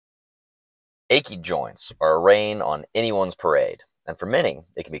Achy joints are a rain on anyone's parade, and for many,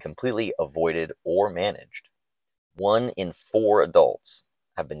 they can be completely avoided or managed. 1 in 4 adults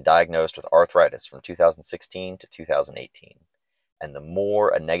have been diagnosed with arthritis from 2016 to 2018, and the more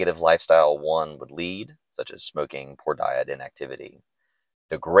a negative lifestyle one would lead, such as smoking, poor diet, inactivity,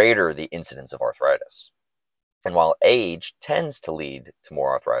 the greater the incidence of arthritis. And while age tends to lead to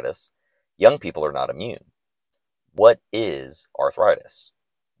more arthritis, young people are not immune. What is arthritis?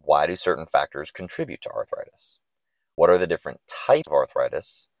 Why do certain factors contribute to arthritis? What are the different types of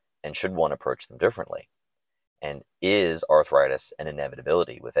arthritis, and should one approach them differently? And is arthritis an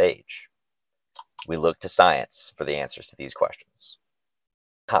inevitability with age? We look to science for the answers to these questions.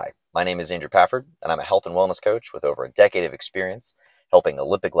 Hi, my name is Andrew Pafford, and I'm a health and wellness coach with over a decade of experience helping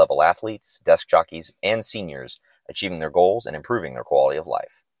Olympic level athletes, desk jockeys, and seniors achieving their goals and improving their quality of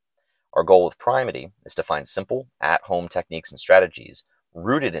life. Our goal with Primety is to find simple, at-home techniques and strategies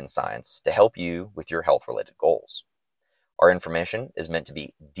rooted in science to help you with your health-related goals. Our information is meant to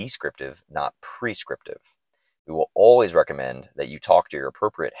be descriptive, not prescriptive. We will always recommend that you talk to your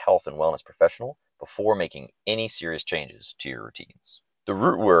appropriate health and wellness professional before making any serious changes to your routines. The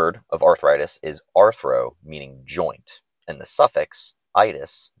root word of arthritis is arthro, meaning joint, and the suffix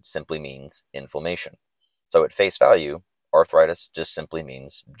itis simply means inflammation. So at face value, arthritis just simply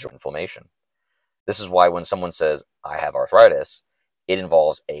means joint inflammation. This is why when someone says, I have arthritis, it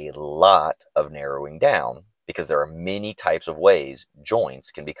involves a lot of narrowing down because there are many types of ways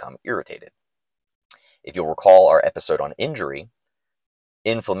joints can become irritated. If you'll recall our episode on injury,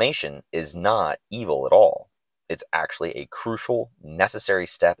 inflammation is not evil at all. It's actually a crucial, necessary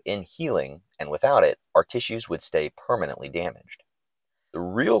step in healing, and without it, our tissues would stay permanently damaged. The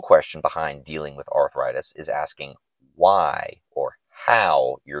real question behind dealing with arthritis is asking why or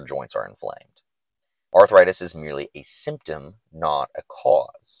how your joints are inflamed. Arthritis is merely a symptom, not a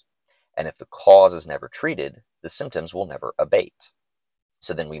cause. And if the cause is never treated, the symptoms will never abate.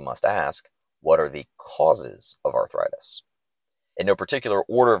 So then we must ask, what are the causes of arthritis? In no particular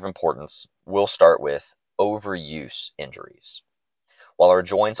order of importance, we'll start with overuse injuries. While our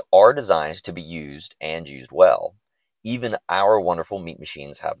joints are designed to be used and used well, even our wonderful meat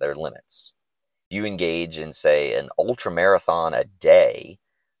machines have their limits. If you engage in, say, an ultramarathon a day,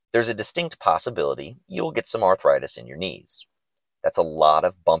 there's a distinct possibility you'll get some arthritis in your knees. That's a lot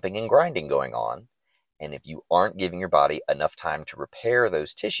of bumping and grinding going on, and if you aren't giving your body enough time to repair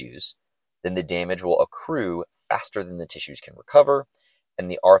those tissues, then the damage will accrue faster than the tissues can recover, and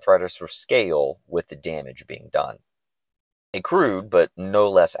the arthritis will scale with the damage being done. A crude but no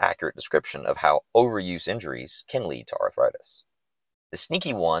less accurate description of how overuse injuries can lead to arthritis. The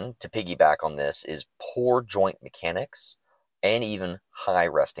sneaky one to piggyback on this is poor joint mechanics and even high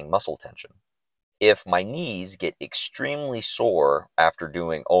resting muscle tension. If my knees get extremely sore after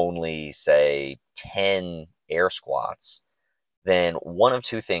doing only, say, 10 air squats, then one of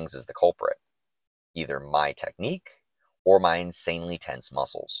two things is the culprit. Either my technique or my insanely tense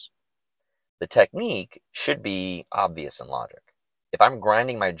muscles. The technique should be obvious in logic. If I'm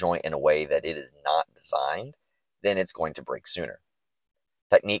grinding my joint in a way that it is not designed, then it's going to break sooner.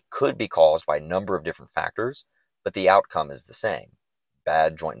 Technique could be caused by a number of different factors, but the outcome is the same.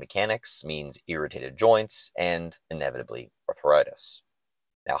 Bad joint mechanics means irritated joints and inevitably arthritis.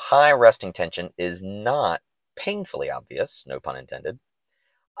 Now, high resting tension is not painfully obvious, no pun intended.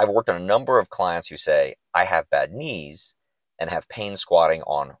 I've worked on a number of clients who say, I have bad knees and have pain squatting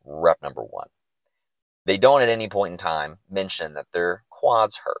on rep number 1. They don't at any point in time mention that their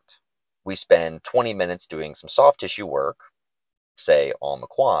quads hurt. We spend 20 minutes doing some soft tissue work, say on the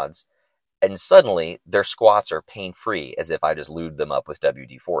quads, and suddenly their squats are pain-free as if I just lubed them up with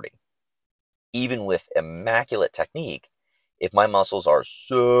WD-40. Even with immaculate technique, if my muscles are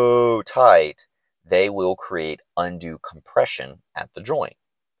so tight, they will create undue compression at the joint.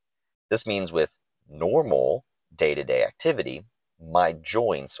 This means with normal day-to-day activity, my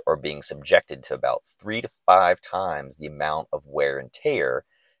joints are being subjected to about 3 to 5 times the amount of wear and tear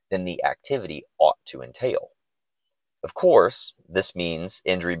than the activity ought to entail. Of course, this means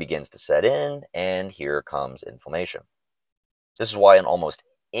injury begins to set in, and here comes inflammation. This is why in almost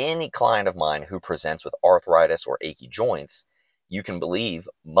any client of mine who presents with arthritis or achy joints, you can believe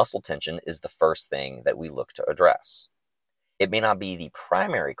muscle tension is the first thing that we look to address. It may not be the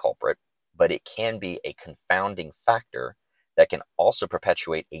primary culprit, but it can be a confounding factor that can also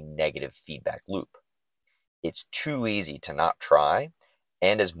perpetuate a negative feedback loop. It's too easy to not try,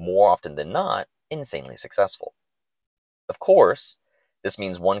 and is more often than not insanely successful. Of course, this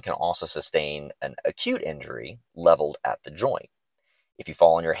means one can also sustain an acute injury leveled at the joint. If you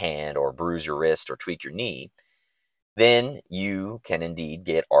fall on your hand or bruise your wrist or tweak your knee, then you can indeed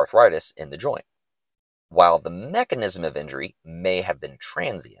get arthritis in the joint. While the mechanism of injury may have been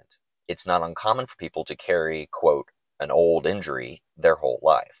transient, it's not uncommon for people to carry, quote, an old injury their whole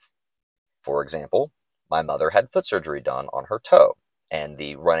life. For example, my mother had foot surgery done on her toe, and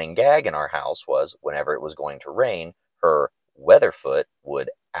the running gag in our house was whenever it was going to rain, her weather foot would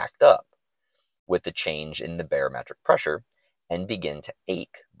act up with the change in the barometric pressure and begin to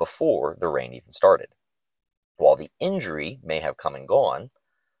ache before the rain even started. While the injury may have come and gone,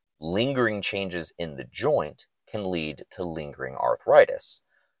 lingering changes in the joint can lead to lingering arthritis,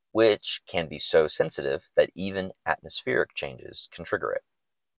 which can be so sensitive that even atmospheric changes can trigger it.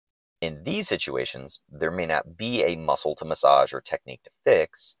 In these situations, there may not be a muscle to massage or technique to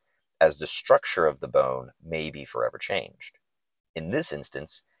fix, as the structure of the bone may be forever changed. In this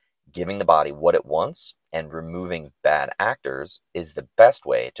instance, giving the body what it wants and removing bad actors is the best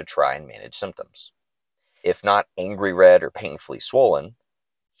way to try and manage symptoms. If not angry red or painfully swollen,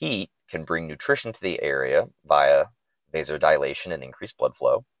 heat can bring nutrition to the area via vasodilation and increased blood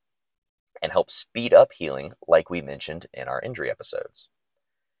flow, and help speed up healing like we mentioned in our injury episodes.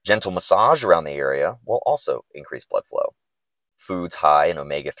 Gentle massage around the area will also increase blood flow. Foods high in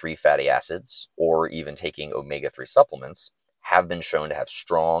omega-3 fatty acids, or even taking omega-3 supplements, have been shown to have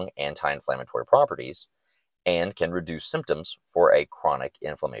strong anti-inflammatory properties and can reduce symptoms for a chronic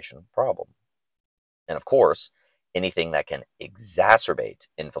inflammation problem. And of course, anything that can exacerbate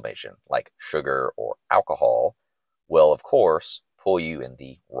inflammation, like sugar or alcohol, will of course pull you in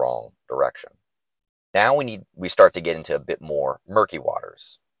the wrong direction. Now we start to get into a bit more murky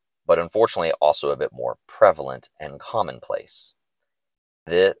waters, but unfortunately also a bit more prevalent and commonplace.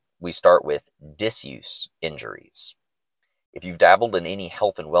 We start with disuse injuries. If you've dabbled in any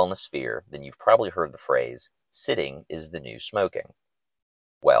health and wellness sphere, then you've probably heard the phrase, sitting is the new smoking.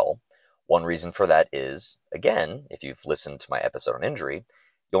 Well, one reason for that is, again, if you've listened to my episode on injury,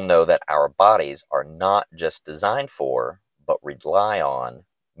 you'll know that our bodies are not just designed for, but rely on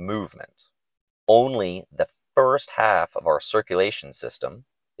movement. Only the first half of our circulation system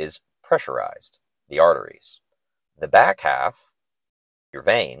is pressurized, the arteries. The back half, your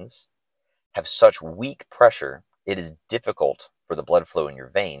veins, have such weak pressure, it is difficult for the blood flow in your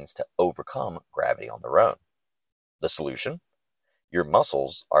veins to overcome gravity on their own. The solution? Your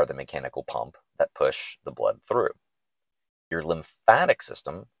muscles are the mechanical pump that push the blood through. Your lymphatic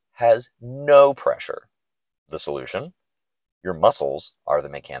system has no pressure. The solution? Your muscles are the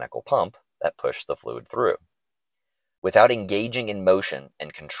mechanical pump that push the fluid through. Without engaging in motion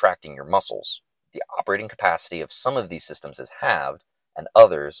and contracting your muscles, the operating capacity of some of these systems is halved and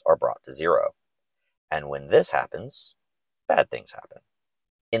others are brought to zero. And when this happens, bad things happen.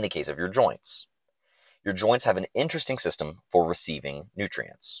 In the case of your joints have an interesting system for receiving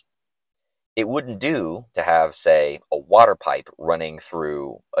nutrients. It wouldn't do to have, say, a water pipe running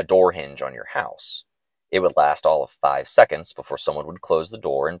through a door hinge on your house. It would last all of 5 seconds before someone would close the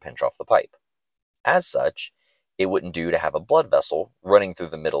door and pinch off the pipe. As such, it wouldn't do to have a blood vessel running through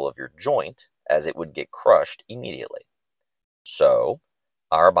the middle of your joint, as it would get crushed immediately. So,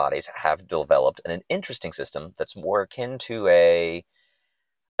 our bodies have developed an interesting system that's more akin to a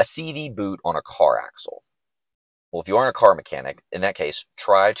CV boot on a car axle. Well, if you aren't a car mechanic, in that case,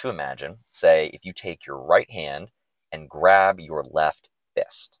 try to imagine, say, if you take your right hand and grab your left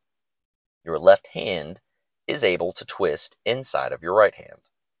fist. Your left hand is able to twist inside of your right hand,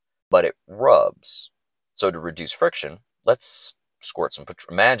 but it rubs. So to reduce friction, let's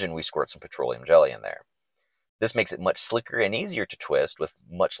imagine we squirt some petroleum jelly in there. This makes it much slicker and easier to twist with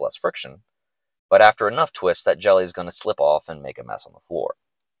much less friction, but after enough twists, that jelly is going to slip off and make a mess on the floor.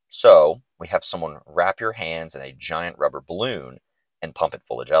 So we have someone wrap your hands in a giant rubber balloon and pump it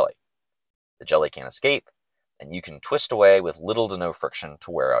full of jelly. The jelly can't escape, and you can twist away with little to no friction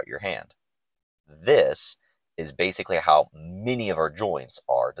to wear out your hand. This is basically how many of our joints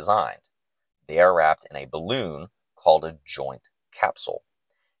are designed. They are wrapped in a balloon called a joint capsule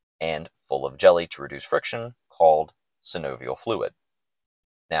and full of jelly to reduce friction called synovial fluid.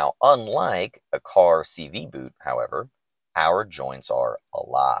 Now, unlike a car CV boot, however, our joints are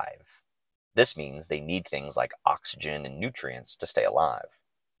alive. This means they need things like oxygen and nutrients to stay alive.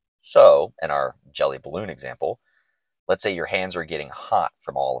 So, in our jelly balloon example, let's say your hands are getting hot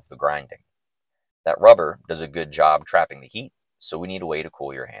from all of the grinding. That rubber does a good job trapping the heat, so we need a way to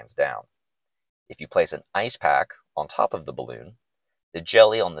cool your hands down. If you place an ice pack on top of the balloon, the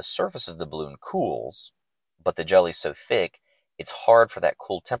jelly on the surface of the balloon cools, but the jelly is so thick, it's hard for that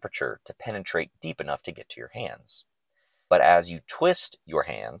cool temperature to penetrate deep enough to get to your hands. But as you twist your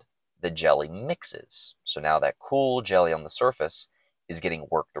hand, the jelly mixes. So now that cool jelly on the surface is getting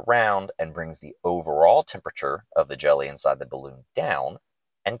worked around and brings the overall temperature of the jelly inside the balloon down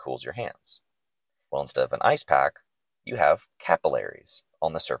and cools your hands. Well, instead of an ice pack, you have capillaries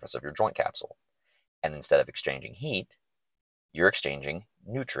on the surface of your joint capsule. And instead of exchanging heat, you're exchanging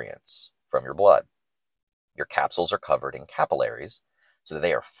nutrients from your blood. Your capsules are covered in capillaries, so that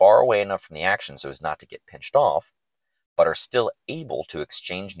they are far away enough from the action so as not to get pinched off, but are still able to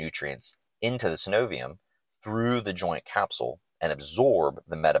exchange nutrients into the synovium through the joint capsule and absorb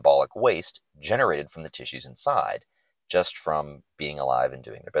the metabolic waste generated from the tissues inside, just from being alive and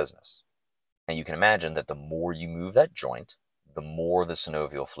doing their business. And you can imagine that the more you move that joint, the more the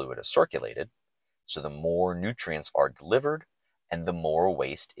synovial fluid is circulated, so the more nutrients are delivered and the more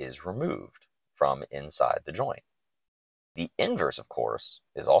waste is removed from inside the joint. The inverse, of course,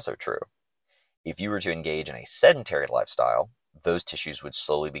 is also true. If you were to engage in a sedentary lifestyle, those tissues would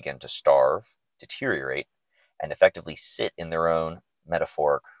slowly begin to starve, deteriorate, and effectively sit in their own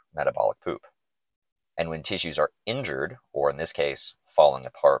metaphoric metabolic poop. And when tissues are injured, or in this case, falling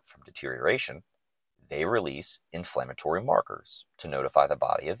apart from deterioration, they release inflammatory markers to notify the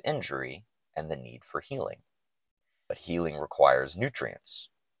body of injury and the need for healing. But healing requires nutrients,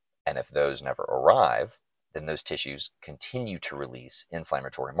 and if those never arrive, then those tissues continue to release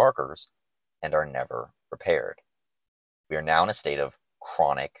inflammatory markers and are never repaired. We are now in a state of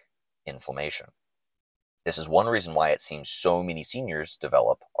chronic inflammation. This is one reason why it seems so many seniors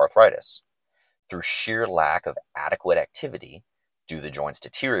develop arthritis. Through sheer lack of adequate activity, do the joints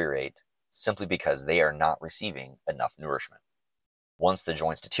deteriorate simply because they are not receiving enough nourishment. Once the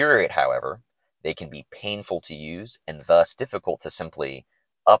joints deteriorate, however, they can be painful to use and thus difficult to simply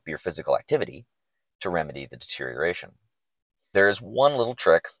up your physical activity to remedy the deterioration. There is one little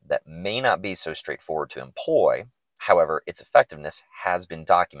trick that may not be so straightforward to employ, however, its effectiveness has been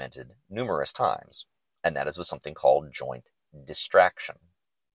documented numerous times, and that is with something called joint distraction.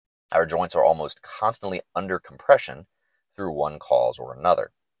 Our joints are almost constantly under compression through one cause or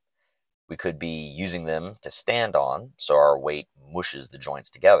another. We could be using them to stand on, so our weight mushes the joints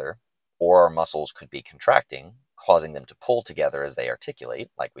together, or our muscles could be contracting, causing them to pull together as they articulate,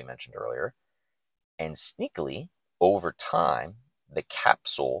 like we mentioned earlier. And sneakily, over time, the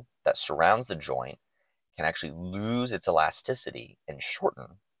capsule that surrounds the joint can actually lose its elasticity and shorten,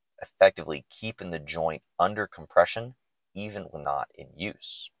 effectively keeping the joint under compression even when not in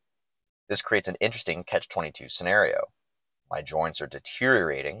use. This creates an interesting catch-22 scenario. My joints are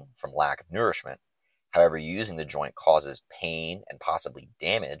deteriorating from lack of nourishment. However, using the joint causes pain and possibly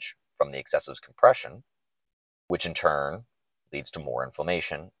damage from the excessive compression, which in turn leads to more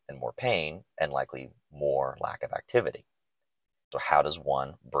inflammation and more pain and likely more lack of activity. So how does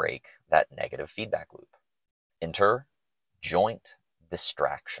one break that negative feedback loop? Enter joint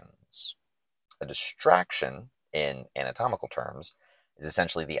distractions. A distraction, in anatomical terms, is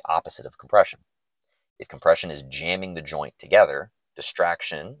essentially the opposite of compression. If compression is jamming the joint together,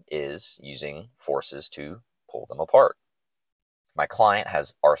 distraction is using forces to pull them apart. If my client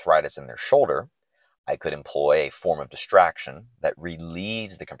has arthritis in their shoulder, I could employ a form of distraction that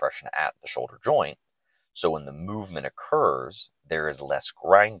relieves the compression at the shoulder joint, so when the movement occurs, there is less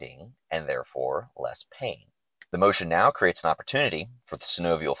grinding and therefore less pain. The motion now creates an opportunity for the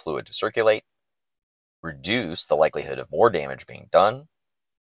synovial fluid to circulate, reduce the likelihood of more damage being done,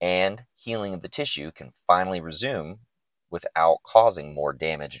 and healing of the tissue can finally resume without causing more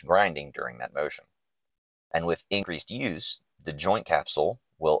damage and grinding during that motion. And with increased use, the joint capsule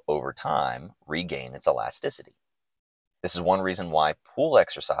will over time regain its elasticity. This is one reason why pool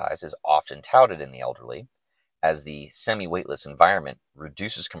exercise is often touted in the elderly, as the semi-weightless environment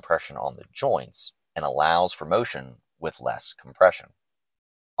reduces compression on the joints and allows for motion with less compression.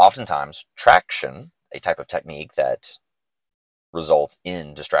 Oftentimes, traction, a type of technique that results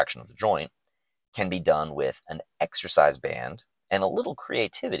in distraction of the joint, can be done with an exercise band and a little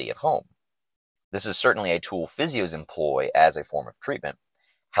creativity at home. This is certainly a tool physios employ as a form of treatment.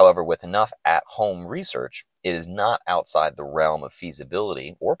 However, with enough at-home research, it is not outside the realm of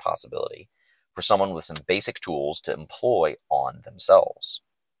feasibility or possibility for someone with some basic tools to employ on themselves.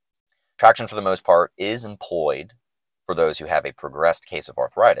 Traction, for the most part, is employed for those who have a progressed case of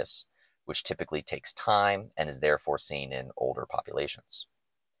arthritis, which typically takes time and is therefore seen in older populations.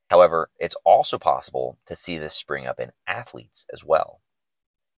 However, it's also possible to see this spring up in athletes as well.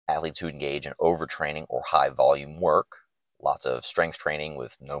 Athletes who engage in overtraining or high volume work, lots of strength training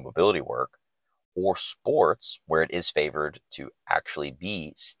with no mobility work, or sports where it is favored to actually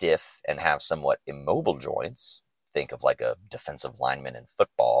be stiff and have somewhat immobile joints. Think of like a defensive lineman in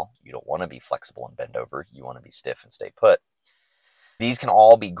football. You don't want to be flexible and bend over. You want to be stiff and stay put. These can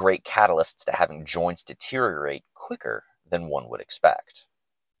all be great catalysts to having joints deteriorate quicker than one would expect.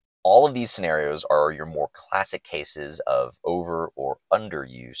 All of these scenarios are your more classic cases of over or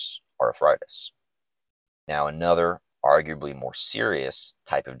underuse arthritis. Now, another arguably more serious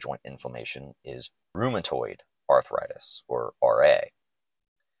type of joint inflammation is rheumatoid arthritis, or RA.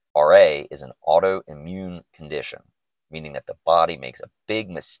 RA is an autoimmune condition, meaning that the body makes a big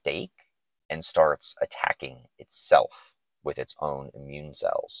mistake and starts attacking itself with its own immune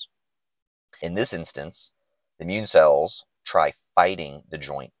cells. In this instance, the immune cells try fighting the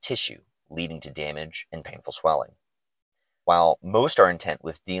joint tissue, leading to damage and painful swelling. While most are intent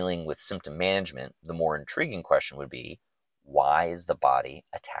with dealing with symptom management, the more intriguing question would be, why is the body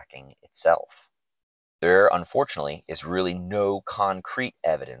attacking itself? There, unfortunately, is really no concrete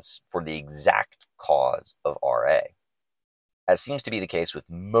evidence for the exact cause of RA. As seems to be the case with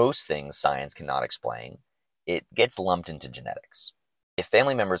most things science cannot explain, it gets lumped into genetics. If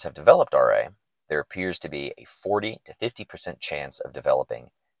family members have developed RA, there appears to be a 40 to 50% chance of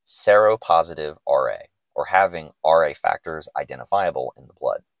developing seropositive RA, or having RA factors identifiable in the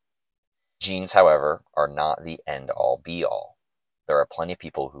blood. Genes, however, are not the end-all be-all. There are plenty of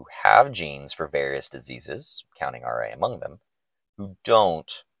people who have genes for various diseases, counting RA among them, who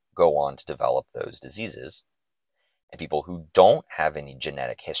don't go on to develop those diseases, and people who don't have any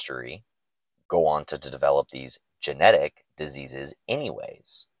genetic history go on to develop these genetic diseases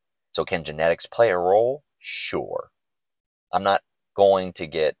anyways. So can genetics play a role? Sure. I'm not going to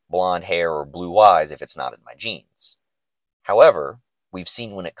get blonde hair or blue eyes if it's not in my genes. However, we've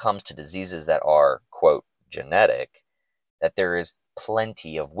seen when it comes to diseases that are, quote, genetic, that there is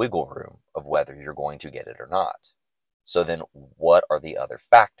plenty of wiggle room of whether you're going to get it or not. So then what are the other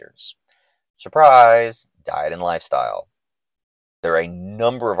factors? Surprise, diet and lifestyle. There are a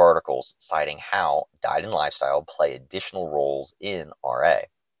number of articles citing how diet and lifestyle play additional roles in RA.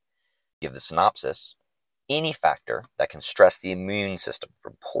 Give the synopsis: any factor that can stress the immune system,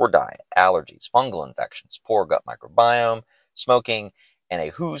 from poor diet, allergies, fungal infections, poor gut microbiome, smoking, and a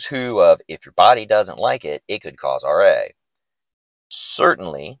who's who of if your body doesn't like it, it could cause RA.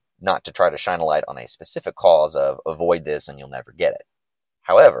 Certainly not to try to shine a light on a specific cause of avoid this and you'll never get it.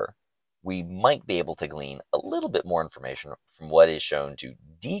 However, we might be able to glean a little bit more information from what is shown to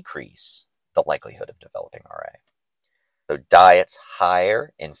decrease the likelihood of developing RA. So diets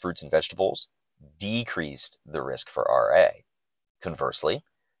higher in fruits and vegetables decreased the risk for RA. Conversely,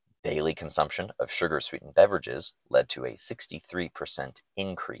 daily consumption of sugar-sweetened beverages led to a 63%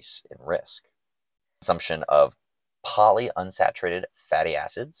 increase in risk. Consumption of polyunsaturated fatty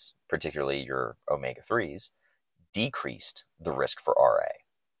acids, particularly your omega-3s, decreased the risk for RA.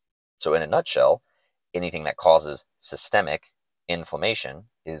 So in a nutshell, anything that causes systemic inflammation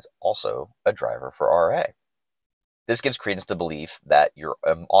is also a driver for RA. This gives credence to belief that your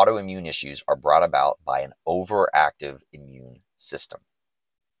autoimmune issues are brought about by an overactive immune system.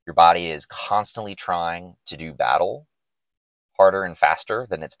 Your body is constantly trying to do battle harder and faster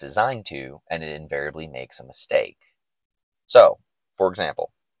than it's designed to, and it invariably makes a mistake. So, for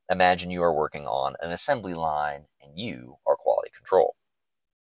example, imagine you are working on an assembly line and you are quality control.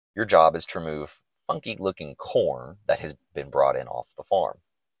 Your job is to remove funky-looking corn that has been brought in off the farm.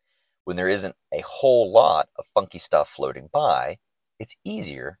 When there isn't a whole lot of funky stuff floating by, it's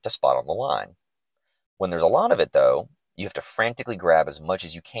easier to spot on the line. When there's a lot of it, though, you have to frantically grab as much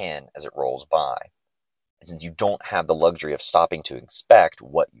as you can as it rolls by. And since you don't have the luxury of stopping to inspect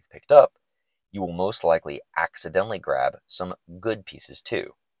what you've picked up, you will most likely accidentally grab some good pieces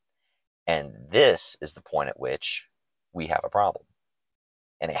too. And this is the point at which we have a problem.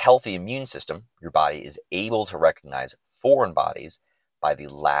 In a healthy immune system, your body is able to recognize foreign bodies by the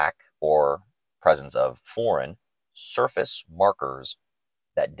lack or presence of foreign surface markers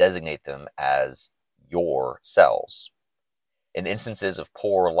that designate them as your cells. In instances of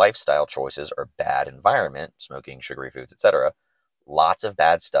poor lifestyle choices or bad environment, smoking, sugary foods, etc., lots of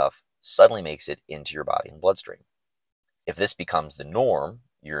bad stuff suddenly makes it into your body and bloodstream. If this becomes the norm,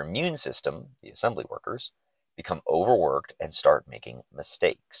 your immune system, the assembly workers, become overworked and start making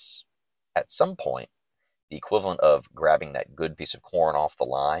mistakes. At some point, the equivalent of grabbing that good piece of corn off the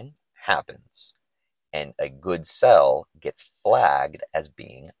line happens, and a good cell gets flagged as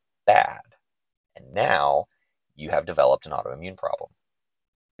being bad. And now you have developed an autoimmune problem,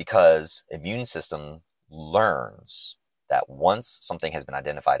 because immune system learns that once something has been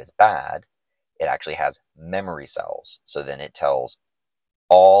identified as bad, it actually has memory cells. So then it tells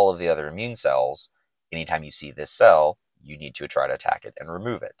all of the other immune cells, anytime you see this cell, you need to try to attack it and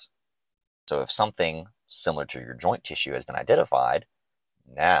remove it. So if something similar to your joint tissue has been identified,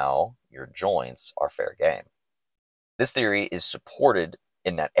 now your joints are fair game. This theory is supported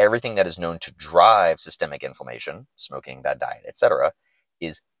in that everything that is known to drive systemic inflammation, smoking, bad diet, etc.,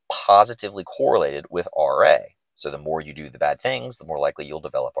 is positively correlated with RA. So the more you do the bad things, the more likely you'll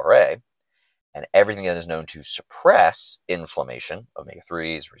develop RA. And everything that is known to suppress inflammation,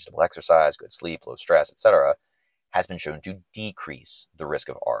 omega-3s, reasonable exercise, good sleep, low stress, etc., has been shown to decrease the risk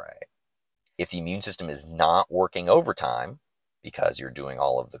of RA. If the immune system is not working overtime because you're doing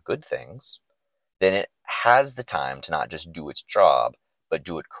all of the good things, then it has the time to not just do its job, but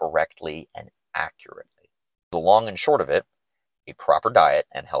do it correctly and accurately. The long and short of it, a proper diet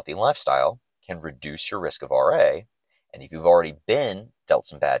and healthy lifestyle can reduce your risk of RA, and if you've already been dealt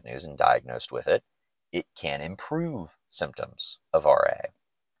some bad news and diagnosed with it, it can improve symptoms of RA.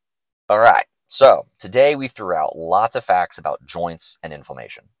 All right, so today we threw out lots of facts about joints and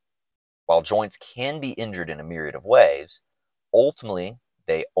inflammation. While joints can be injured in a myriad of ways, ultimately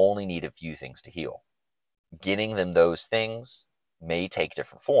they only need a few things to heal. Getting them those things may take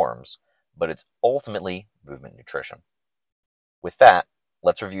different forms, but it's ultimately movement nutrition. With that,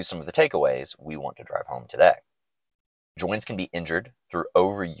 let's review some of the takeaways we want to drive home today. Joints can be injured through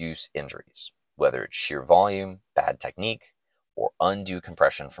overuse injuries, whether it's sheer volume, bad technique, or undue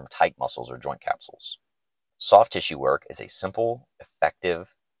compression from tight muscles or joint capsules. Soft tissue work is a simple,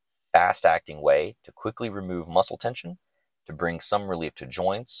 effective, fast-acting way to quickly remove muscle tension to bring some relief to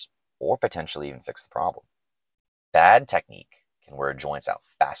joints or potentially even fix the problem. Bad technique can wear joints out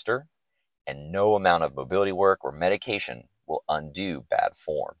faster, and no amount of mobility work or medication will undo bad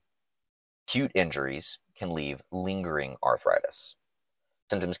form. Acute injuries can leave lingering arthritis.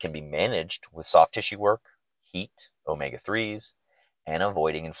 Symptoms can be managed with soft tissue work, heat, omega-3s, and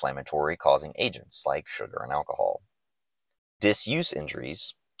avoiding inflammatory causing agents like sugar and alcohol. Disuse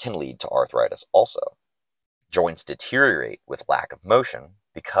injuries can lead to arthritis also. Joints deteriorate with lack of motion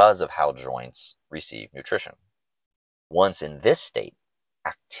because of how joints receive nutrition. Once in this state,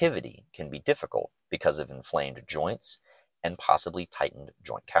 activity can be difficult because of inflamed joints and possibly tightened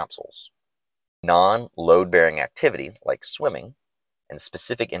joint capsules. Non-load-bearing activity like swimming and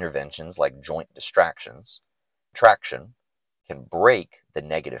specific interventions like joint distractions, traction, can break the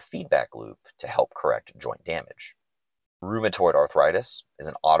negative feedback loop to help correct joint damage. Rheumatoid arthritis is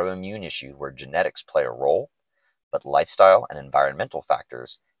an autoimmune issue where genetics play a role, but lifestyle and environmental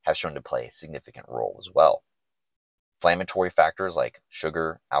factors have shown to play a significant role as well. Inflammatory factors like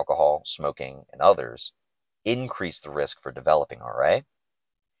sugar, alcohol, smoking, and others increase the risk for developing RA,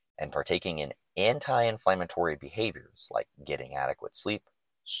 and partaking in anti-inflammatory behaviors like getting adequate sleep,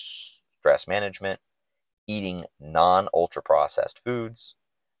 stress management, eating non-ultra-processed foods,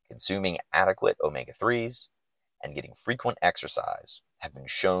 consuming adequate omega-3s, and getting frequent exercise have been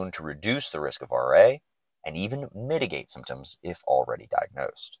shown to reduce the risk of RA and even mitigate symptoms if already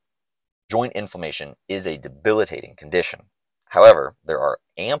diagnosed. Joint inflammation is a debilitating condition. However, there are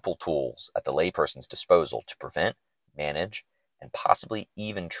ample tools at the layperson's disposal to prevent, manage, and possibly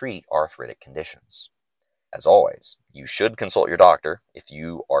even treat arthritic conditions. As always, you should consult your doctor if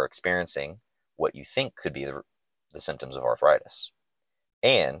you are experiencing what you think could be the symptoms of arthritis.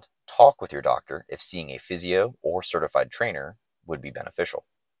 And talk with your doctor if seeing a physio or certified trainer would be beneficial.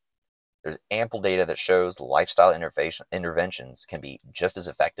 There's ample data that shows lifestyle interventions can be just as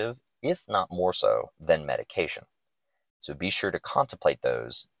effective, if not more so, than medication. So be sure to contemplate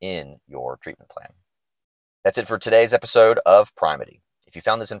those in your treatment plan. That's it for today's episode of Primity. If you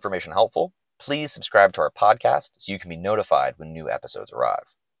found this information helpful, please subscribe to our podcast so you can be notified when new episodes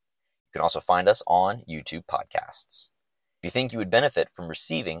arrive. You can also find us on YouTube podcasts. If you think you would benefit from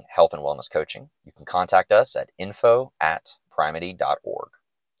receiving health and wellness coaching, you can contact us at info@primity.org.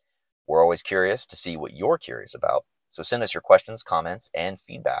 We're always curious to see what you're curious about, so send us your questions, comments, and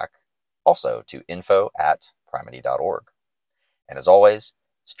feedback also to info@primity.org. And as always,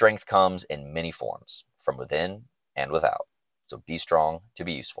 strength comes in many forms, from within and without. So be strong to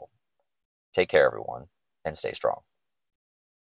be useful. Take care, everyone, and stay strong.